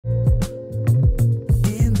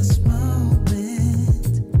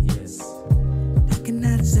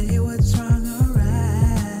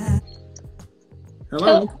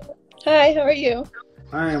Hello. Hello. Hi, how are you?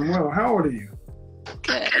 I am well. How old are you?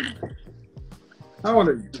 Good. How old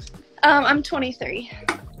are you? I'm 23.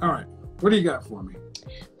 All right. What do you got for me?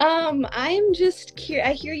 I'm just curious.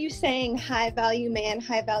 I hear you saying high value man,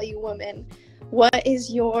 high value woman. What do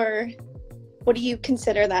you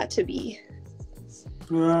consider that to be?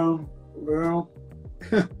 Well,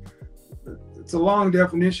 it's a long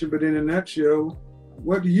definition, but in a nutshell,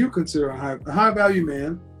 what do you consider a high value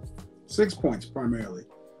man? 6 points primarily.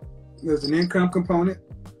 There's an income component,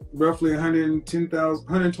 roughly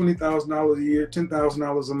 $120,000 a year,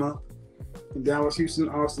 $10,000 a month in Dallas, Houston,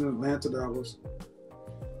 Austin, Atlanta dollars.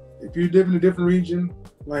 If you live in a different region,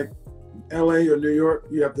 like LA or New York,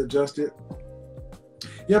 you have to adjust it.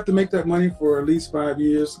 You have to make that money for at least 5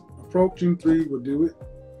 years. Approaching 3 will do it.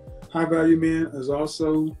 High value men is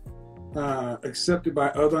also accepted by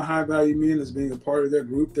other high value men as being a part of their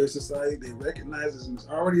group, their society. They recognize as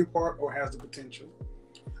already a part or has the potential.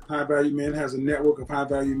 High value men has a network of high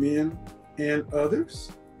value men and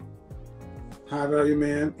others. High value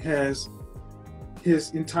man has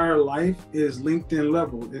his entire life is LinkedIn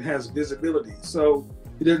level. It has visibility. So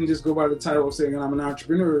it doesn't just go by the title of saying I'm an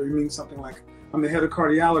entrepreneur. It means something like I'm the head of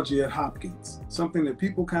cardiology at Hopkins, something that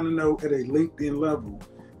people kind of know at a LinkedIn level.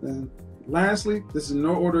 And lastly, this is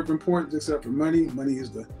no order of importance except for money. Money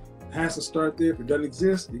has to start there. If it doesn't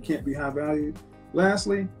exist, it can't be high value.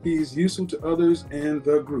 Lastly, he is useful to others and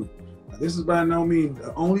the group. Now, this is by no means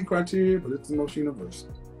the only criteria, but it's the most universal.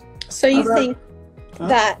 So you think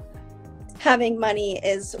that having money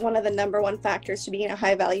is one of the number one factors to being a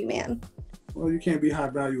high value man? Well, you can't be high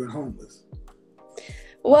value and homeless.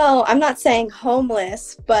 Well, I'm not saying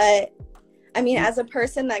homeless, but I mean, as a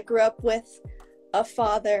person that grew up with a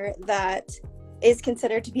father that is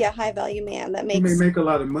considered to be a high value man, that makes... He may make a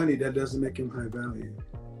lot of money, that doesn't make him high value.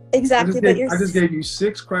 Exactly, I just gave you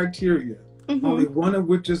 6 criteria, only one of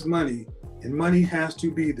which is money, and money has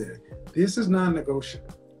to be there. This is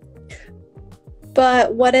non-negotiable.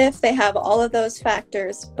 But what if they have all of those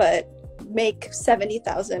factors but make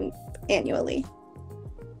 $70,000 annually?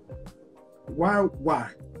 Why?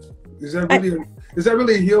 Is that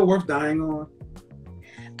really a hill worth dying on?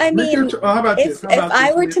 I mean, how about this?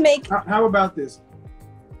 How about this?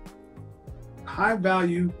 High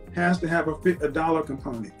value has to have a dollar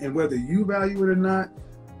component, and whether you value it or not,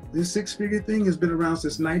 this 6-figure thing has been around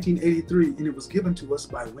since 1983, and it was given to us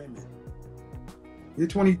by women. You're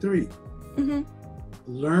 23.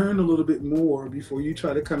 Learn a little bit more before you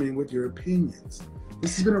try to come in with your opinions.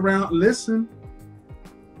 This has been around. Listen.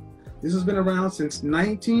 This has been around since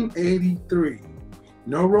 1983.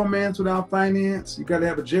 No romance without finance. You got to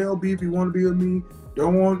have a JLB if you want to be with me.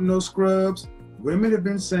 Don't want no scrubs. Women have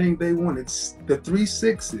been saying they wanted the 3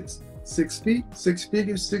 6s, 6 feet, 6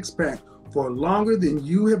 figures, 6-pack for longer than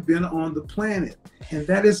you have been on the planet. And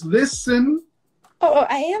that is, listen. Oh,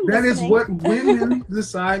 I am That listening. is what women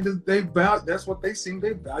decide that they value. That's what they seem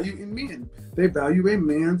they value in men. They value a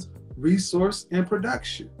man's resource and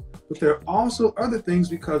production. But there are also other things,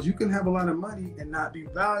 because you can have a lot of money and not be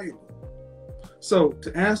valuable. So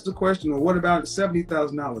to answer the question, well, what about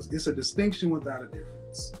 $70,000? It's a distinction without a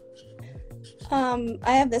difference. I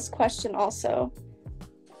have this question also.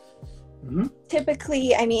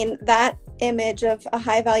 Typically, I mean, that image of a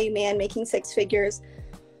high value man making 6 figures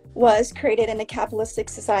was created in a capitalistic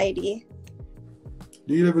society.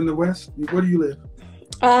 Do you live in the West? Where do you live?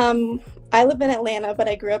 I live in Atlanta, but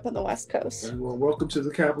I grew up on the West Coast. Well, welcome to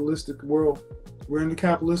the capitalistic world. We're in the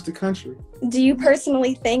capitalistic country. Do you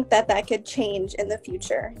personally think that that could change in the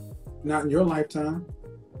future? Not in your lifetime.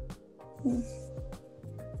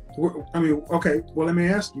 I mean, okay, well, let me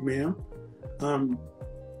ask you, ma'am.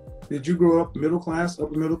 Did you grow up middle class,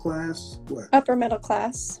 upper middle class? What? Upper middle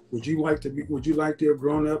class. Would you like to have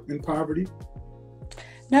grown up in poverty?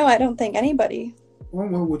 No, I don't think anybody.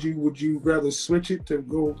 Well, would you rather switch it to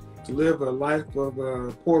go to live a life of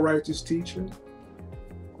a poor righteous teacher?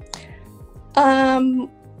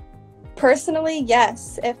 Personally,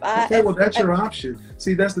 yes. Well, that's your option.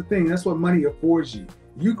 See, that's the thing. That's what money affords you.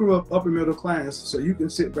 You grew up upper middle class, so you can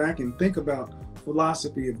sit back and think about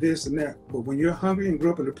philosophy of this and that. But when you're hungry and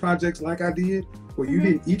grew up in the projects like I did, where you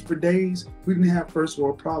didn't eat for days, we didn't have first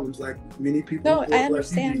world problems like many people. No, I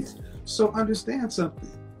understand. So understand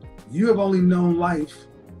something. You have only known life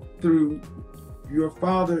through your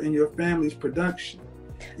father and your family's production.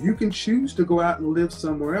 You can choose to go out and live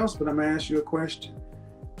somewhere else, but I'm going to ask you a question.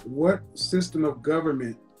 What system of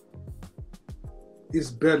government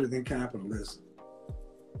is better than capitalism?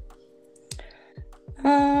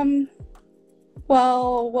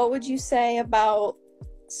 Well, what would you say about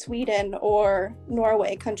Sweden or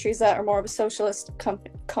Norway, countries that are more of a socialist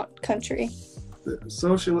country?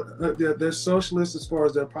 They're socialist as far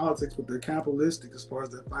as their politics, but they're capitalistic as far as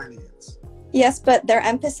their finance. Yes, but their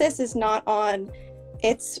emphasis is not on,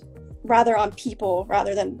 it's rather on people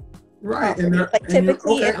rather than right. property. Like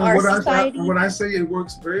typically in our society. When I say it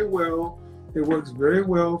works very well, it works very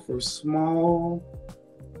well for small,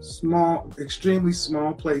 extremely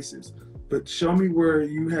small places. But show me where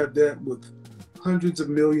you have that with hundreds of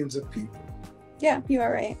millions of people. Yeah, you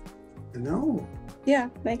are right. No. Yeah,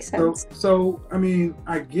 makes sense. So I mean,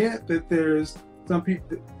 I get that there's some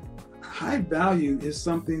people. High value is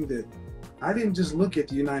something that I didn't just look at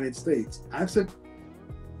the United States. I took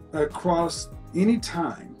across any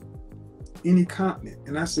time, any continent,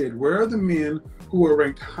 and I said, where are the men who are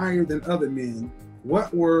ranked higher than other men?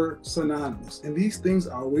 What were synonymous? And these things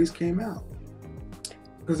always came out.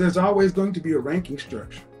 Because there's always going to be a ranking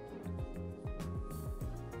structure.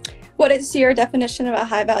 What is your definition of a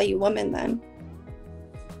high value woman then?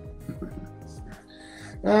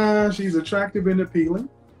 She's attractive and appealing.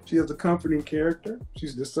 She has a comforting character.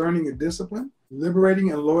 She's discerning and disciplined,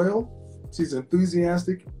 liberating and loyal. She's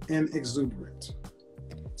enthusiastic and exuberant.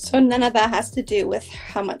 So none of that has to do with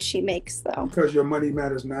how much she makes, though. Because your money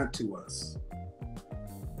matters not to us.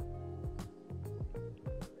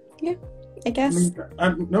 Yeah, I guess.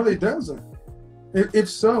 No, it doesn't. If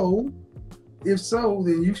so,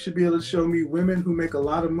 then you should be able to show me women who make a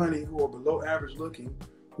lot of money who are below average looking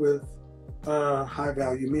with high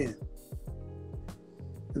value men.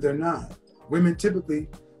 They're not. Women typically,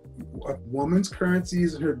 a woman's currency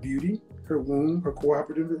is in her beauty, her womb, her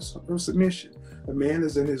cooperativeness, her submission. A man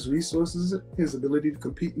is in his resources, his ability to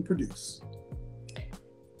compete and produce.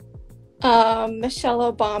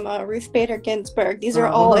 Michelle Obama, Ruth Bader Ginsburg, these are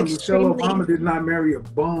all extremely... Michelle Obama did not marry a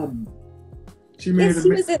bum. She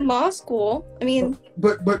was in law school. I mean...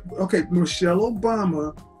 But okay, Michelle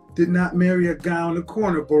Obama did not marry a guy on the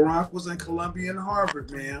corner. Barack was in Columbia and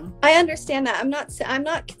Harvard, ma'am. I understand that. I'm not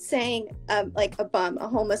saying like a bum, a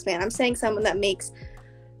homeless man. I'm saying someone that makes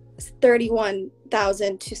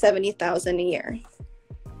 $31,000 to $70,000 a year.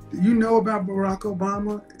 Do you know about Barack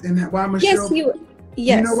Obama and why Michelle?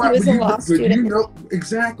 Yes, he was a law student. You know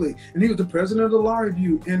exactly, and he was the president of the Law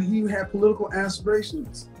Review, and he had political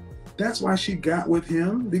aspirations. That's why she got with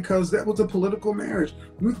him, because that was a political marriage.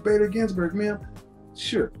 Ruth Bader Ginsburg, ma'am.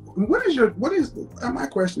 Sure. My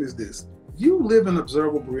question is this: you live in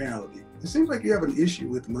observable reality. It seems like you have an issue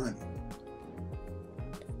with money.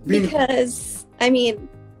 Because I mean,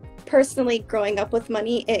 personally, growing up with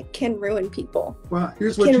money, it can ruin people. Well,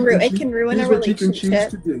 it can ruin a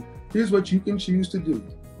relationship. Here's what you can choose to do.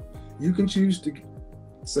 You can choose to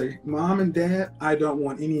say, Mom and Dad, I don't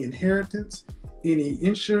want any inheritance, any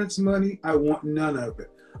insurance money. I want none of it.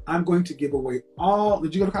 I'm going to give away all.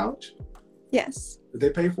 Did you go to college? Yes. Did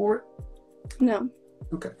they pay for it? No.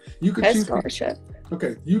 Okay. You can choose. Scholarship.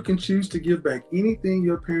 Okay. You can choose to give back anything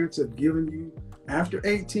your parents have given you after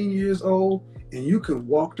 18 years old, and you can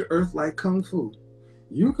walk the earth like Kung Fu.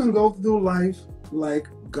 You can go through life like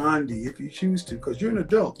Gandhi if you choose to, because you're an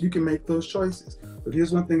adult. You can make those choices. But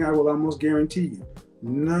here's one thing I will almost guarantee you.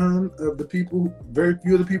 Very few of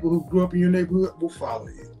the people who grew up in your neighborhood will follow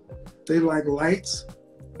you. They like lights.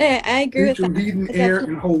 I agree with that. Heating, air,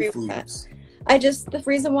 and Whole Foods. The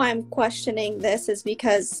reason why I'm questioning this is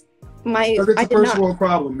because it's a first world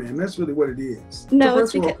problem, man. That's really what it is. No,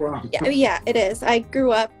 it's a first world problem. Yeah, it is.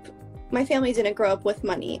 My family didn't grow up with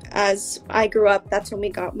money. As I grew up, that's when we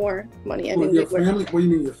got more money. What do you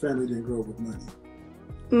mean your family didn't grow up with money?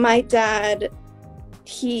 My dad,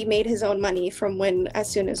 he made his own money from as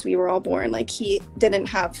soon as we were all born. Like he didn't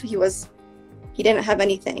have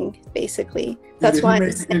anything, basically. That's why.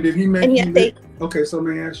 Okay, so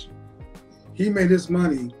let me ask you. He made his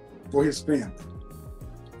money for his family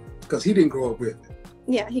because he didn't grow up with it.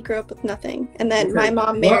 Yeah, he grew up with nothing. And then my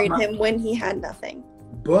mom married him when he had nothing.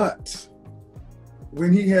 But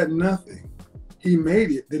when he had nothing, he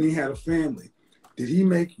made it, then he had a family. Did he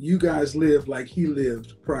make you guys live like he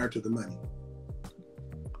lived prior to the money?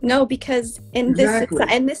 No, because in this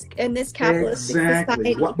capitalist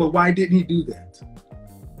society. But why didn't he do that?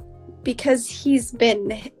 Because he's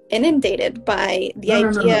been inundated by the idea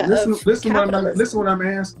of capitalism. Listen what I'm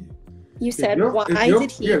asking. You said, why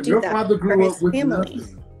did he do your that father grew for up with his family?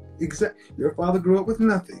 Nothing. Exactly. Your father grew up with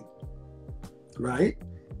nothing, right?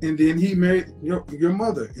 And then he married your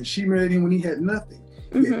mother, and she married him when he had nothing.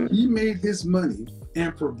 Mm-hmm. He made his money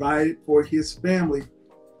and provided for his family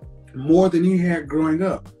more than he had growing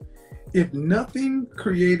up. If nothing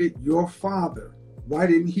created your father, why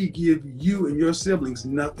didn't he give you and your siblings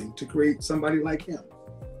nothing to create somebody like him?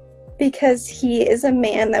 Because he is a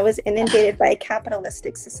man that was inundated by a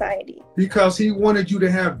capitalistic society. Because he wanted you to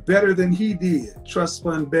have better than he did. Trust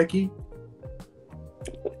fund Becky.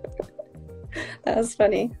 That was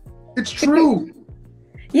funny. It's true.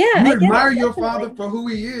 Yeah. You admire your father for who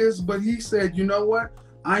he is, but he said, you know what?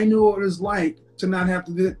 I knew what it was like to not have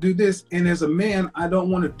to do this. And as a man, I don't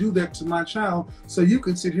want to do that to my child. So you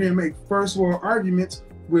can sit here and make first world arguments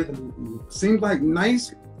with seems like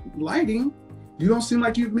nice lighting. You don't seem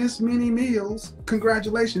like you've missed many meals.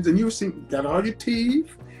 Congratulations. And you got all your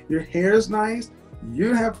teeth. Your hair is nice.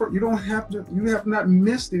 You have not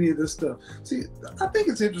missed any of this stuff. See, I think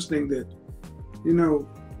it's interesting that, you know,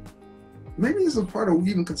 maybe it's a part of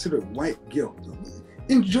even considered white guilt.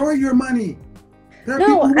 Enjoy your money. There are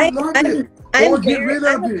people who love it. Or get rid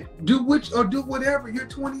of it. Do whatever. You're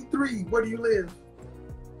 23. Where do you live?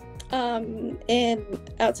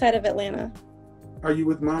 Outside of Atlanta. Are you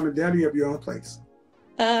with mom and dad, or you have your own place?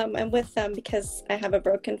 I'm with them because I have a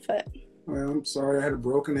broken foot. Well, I'm sorry, I had a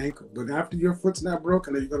broken ankle. But after your foot's not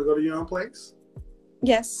broken, are you going to go to your own place?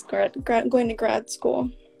 Yes, going to grad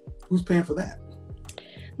school. Who's paying for that?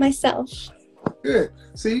 Myself. Good.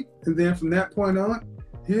 See, and then from that point on,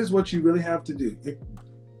 here's what you really have to do.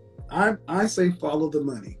 I say follow the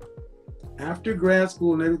money. After grad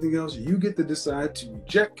school and everything else, you get to decide to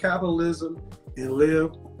reject capitalism and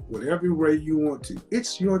live whatever way you want to.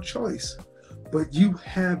 It's your choice, but you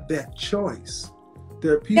have that choice.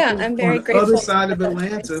 There are people on the other side of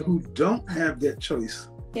Atlanta who don't have that choice.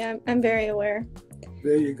 Yeah, I'm very aware.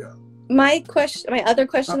 There you go. My other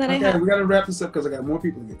question that I have. We got to wrap this up because I got more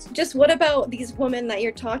people to get to. Just what about these women that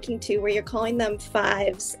you're talking to, where you're calling them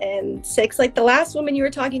 5s and 6? Like the last woman you were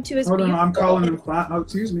talking to is. Hold on, I'm calling them 5. Oh,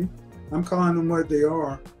 excuse me. I'm calling them what they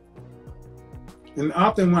are. And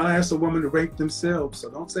often when I ask a woman to rank themselves, so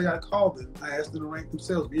don't say I called them, I ask them to rank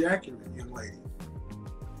themselves. Be accurate, young lady.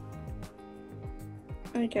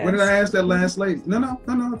 I guess. What did I ask that last lady? No.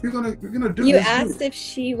 If you're gonna do you this, asked if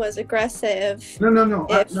she was aggressive. No.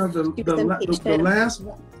 The last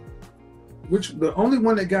one, the only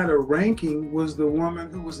one that got a ranking was the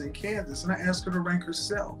woman who was in Kansas, and I asked her to rank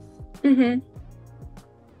herself. Mm-hmm.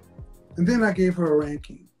 And then I gave her a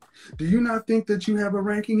ranking. Do you not think that you have a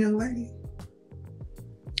ranking, young lady?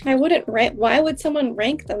 I wouldn't rank. Why would someone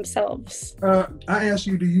rank themselves? I asked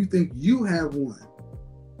you, do you think you have one?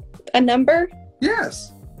 A number?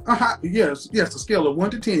 Yes. Yes. A scale of 1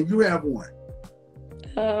 to 10, you have one.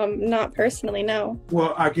 Not personally, no.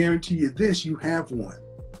 Well, I guarantee you this, you have one.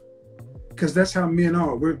 Because that's how men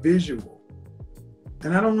are. We're visual.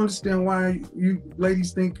 And I don't understand why you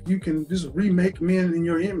ladies think you can just remake men in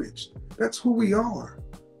your image. That's who we are.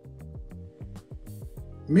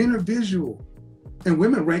 Men are visual. And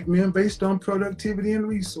women rank men based on productivity and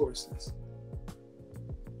resources.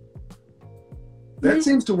 That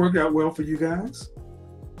seems to work out well for you guys.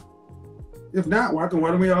 If not, why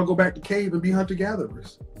don't we all go back to cave and be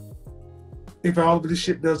hunter-gatherers? If all of this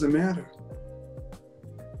shit doesn't matter.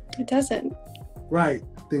 It doesn't. Right.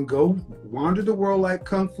 Then go wander the world like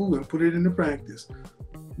Kung Fu and put it into practice.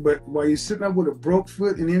 But while you're sitting up with a broke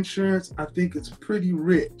foot and insurance, I think it's pretty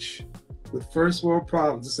rich with first world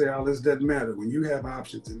problems to say all this doesn't matter when you have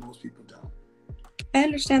options and most people don't. I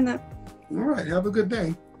understand that. All right. Have a good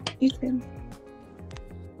day. You too.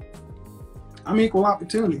 I'm equal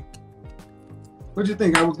opportunity. What'd you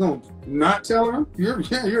think? I was going to not tell her?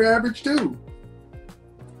 You're average too.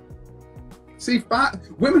 See,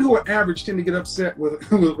 women who are average tend to get upset with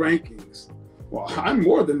rankings. Well, I'm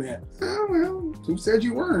more than that. Oh, well, who said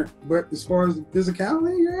you weren't? But as far as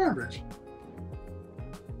physicality, you're average.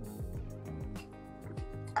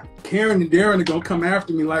 Karen and Darin are going to come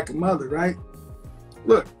after me like a mother, right?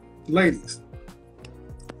 Look, ladies,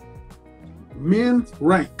 men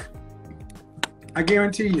rank. I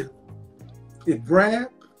guarantee you, if Brad,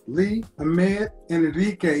 Lee, Ahmed, and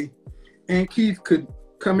Enrique and Keith could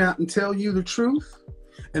come out and tell you the truth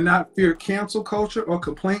and not fear cancel culture or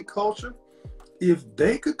complaint culture, if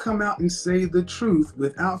they could come out and say the truth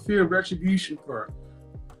without fear of retribution for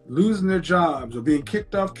losing their jobs or being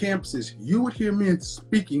kicked off campuses, you would hear men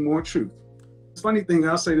speaking more truth. Funny thing,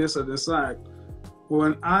 I'll say this on the side.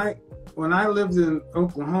 When I lived in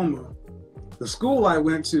Oklahoma, the school I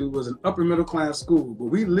went to was an upper middle class school, but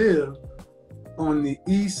we lived on the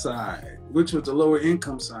east side, which was the lower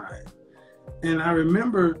income side. And I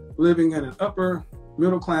remember living in an upper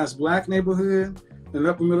middle class black neighborhood, an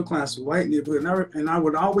upper middle class white neighborhood, and I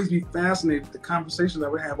would always be fascinated with the conversations I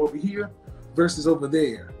would have over here versus over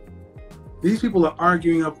there. These people are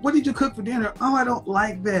arguing of, what did you cook for dinner? Oh, I don't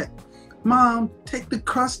like that. Mom, take the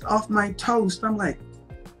crust off my toast. I'm like,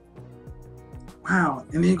 wow.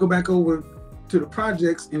 And then you go back over to the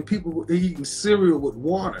projects and people were eating cereal with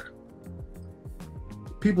water.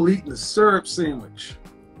 People eating a syrup sandwich.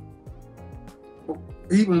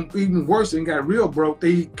 Even worse, and got real broke, they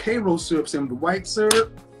eat Karo syrup sandwich, the white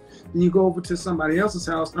syrup. Then you go over to somebody else's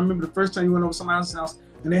house. I remember the first time you went over to somebody else's house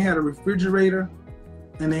and they had a refrigerator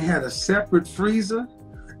and they had a separate freezer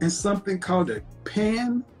and something called a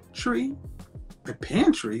pantry. A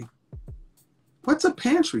pantry? What's a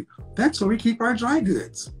pantry? That's where we keep our dry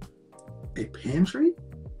goods. A pantry?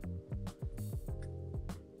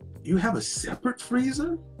 You have a separate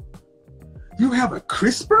freezer? You have a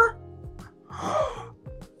crisper?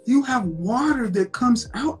 You have water that comes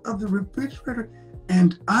out of the refrigerator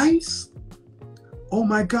and ice? Oh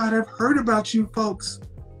my God, I've heard about you folks.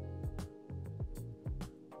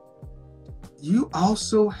 You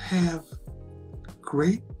also have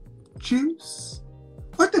grape juice?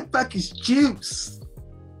 What the fuck is juice?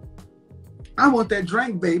 I want that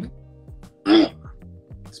drink, baby.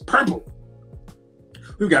 It's purple.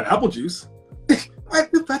 We've got apple juice.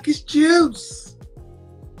 What the fuck is juice?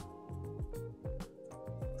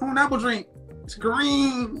 I want apple drink. It's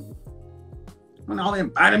green. I want all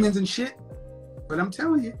them vitamins and shit. But I'm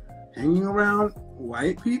telling you, hanging around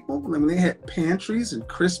white people, when they had pantries and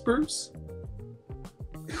crispers,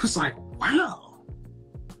 it was like, wow.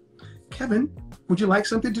 Kevin, would you like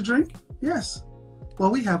something to drink? Yes. Well,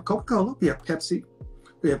 we have Coca-Cola, we have Pepsi,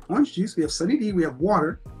 we have orange juice, we have Sunny D, we have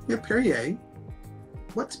water, we have Perrier.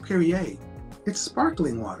 What's Perrier? It's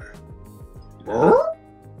sparkling water. Huh?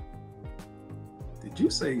 Did you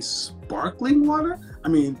say sparkling water? I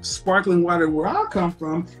mean, sparkling water where I come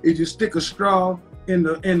from is you stick a straw in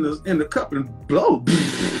the cup and blow.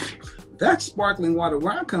 That's sparkling water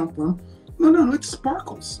where I come from. No, it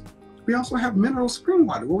sparkles. We also have mineral spring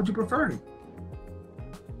water. What would you prefer?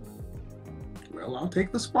 Well, I'll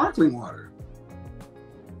take the sparkling water.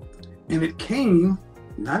 And it came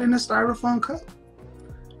not in a styrofoam cup,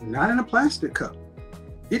 not in a plastic cup.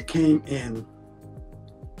 It came in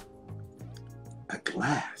a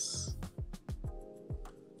glass.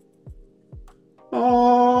 And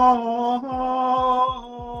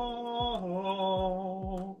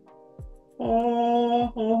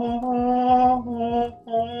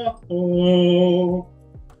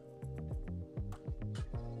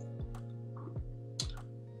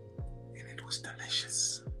it was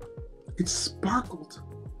delicious. It sparkled.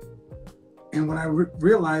 And when I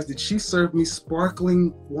realized that she served me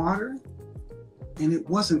sparkling water, and it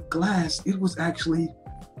wasn't glass, it was actually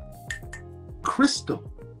crystal.